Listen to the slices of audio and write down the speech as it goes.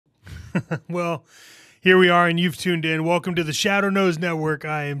Well, here we are, and you've tuned in. Welcome to the Shadow Nose Network.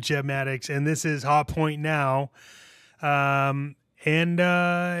 I am Jeb Maddox, and this is Hot Point Now.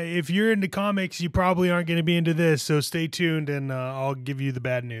 If you're into comics, you probably aren't going to be into this, so stay tuned, and I'll give you the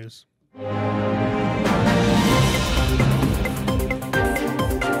bad news.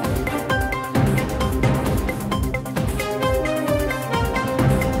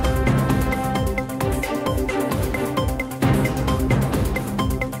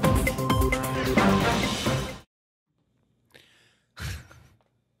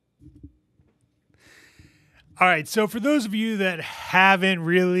 All right, so for those of you that haven't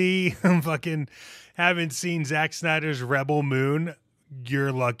really haven't seen Zack Snyder's Rebel Moon,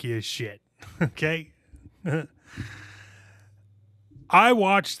 you're lucky as shit. Okay? I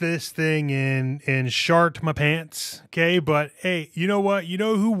watched this thing in shart my pants, okay? But hey, you know what? You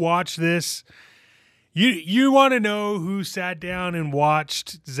know who watched this? You want to know who sat down and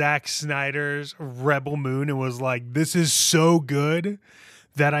watched Zack Snyder's Rebel Moon and was like, "This is so good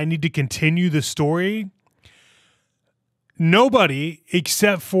that I need to continue the story"? Nobody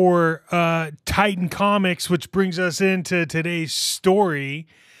except for Titan Comics, which brings us into today's story.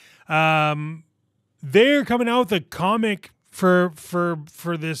 They're coming out with a comic for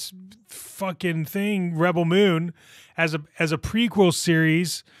this fucking thing, Rebel Moon, as a prequel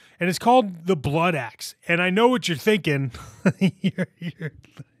series, and it's called The Blood Axe. And I know what you're thinking.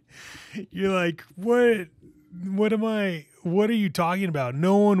 you're like, what are you talking about?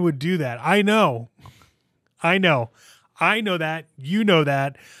 No one would do that. I know that. You know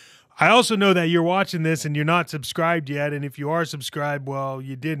that. I also know that you're watching this and you're not subscribed yet. And if you are subscribed, well,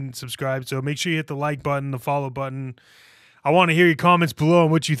 you didn't subscribe. So make sure you hit the like button, the follow button. I want to hear your comments below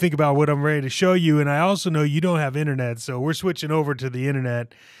on what you think about what I'm ready to show you. And I also know you don't have internet. So we're switching over to the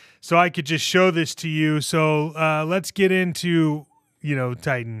internet so I could just show this to you. So let's get into,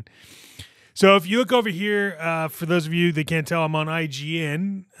 Titan. So if you look over here, for those of you that can't tell, I'm on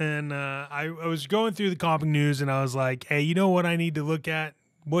IGN, and I was going through the comic news, and I was like, hey, you know what I need to look at?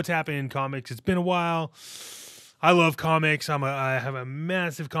 What's happening in comics? It's been a while. I love comics. I have a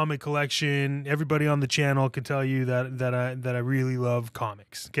massive comic collection. Everybody on the channel can tell you that I really love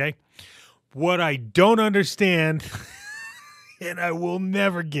comics, okay? What I don't understand, and I will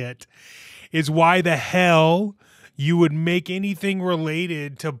never get, is why the hell you would make anything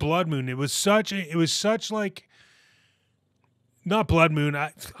related to Blood Moon. It was such like, not Blood Moon.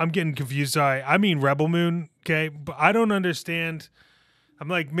 I'm getting confused. Sorry. I mean Rebel Moon. Okay. But I don't understand. I'm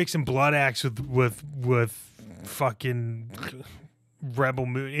like mixing Blood Axe with fucking Rebel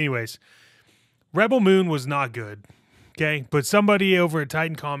Moon. Anyways, Rebel Moon was not good. Okay. But somebody over at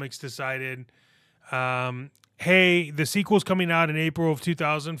Titan Comics decided, hey, the sequel's coming out in April of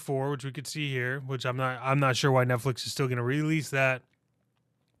 2004, which we could see here, which I'm not sure why Netflix is still going to release that.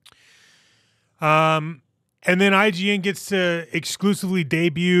 And then IGN gets to exclusively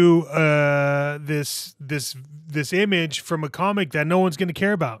debut this image from a comic that no one's going to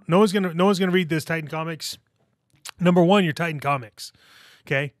care about. No one's going to read this Titan Comics. Number one, you're Titan Comics.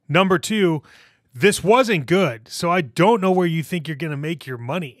 Okay. Number two, this wasn't good. So I don't know where you think you're going to make your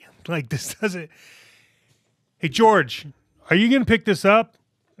money. Like, this doesn't. Hey, George, are you going to pick this up?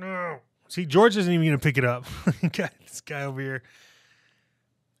 No. See, George isn't even going to pick it up. Got this guy over here.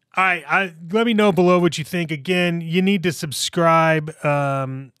 All right, let me know below what you think. Again, you need to subscribe.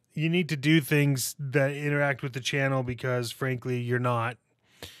 You need to do things that interact with the channel because, frankly, you're not.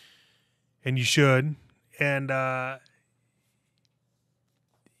 And you should. And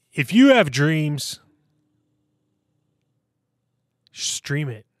if you have dreams, stream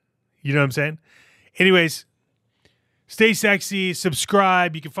it. You know what I'm saying? Anyways, stay sexy,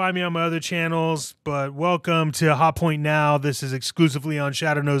 subscribe. You can find me on my other channels, but welcome to Hot Point Now. This is exclusively on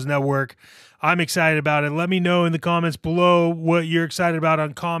Shadow Nose Network. I'm excited about it. Let me know in the comments below what you're excited about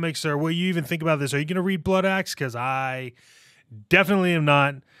on comics or what you even think about this. Are you going to read Blood Axe? Because I definitely am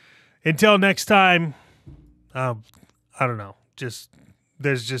not. Until next time, I don't know.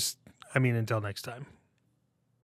 Until next time.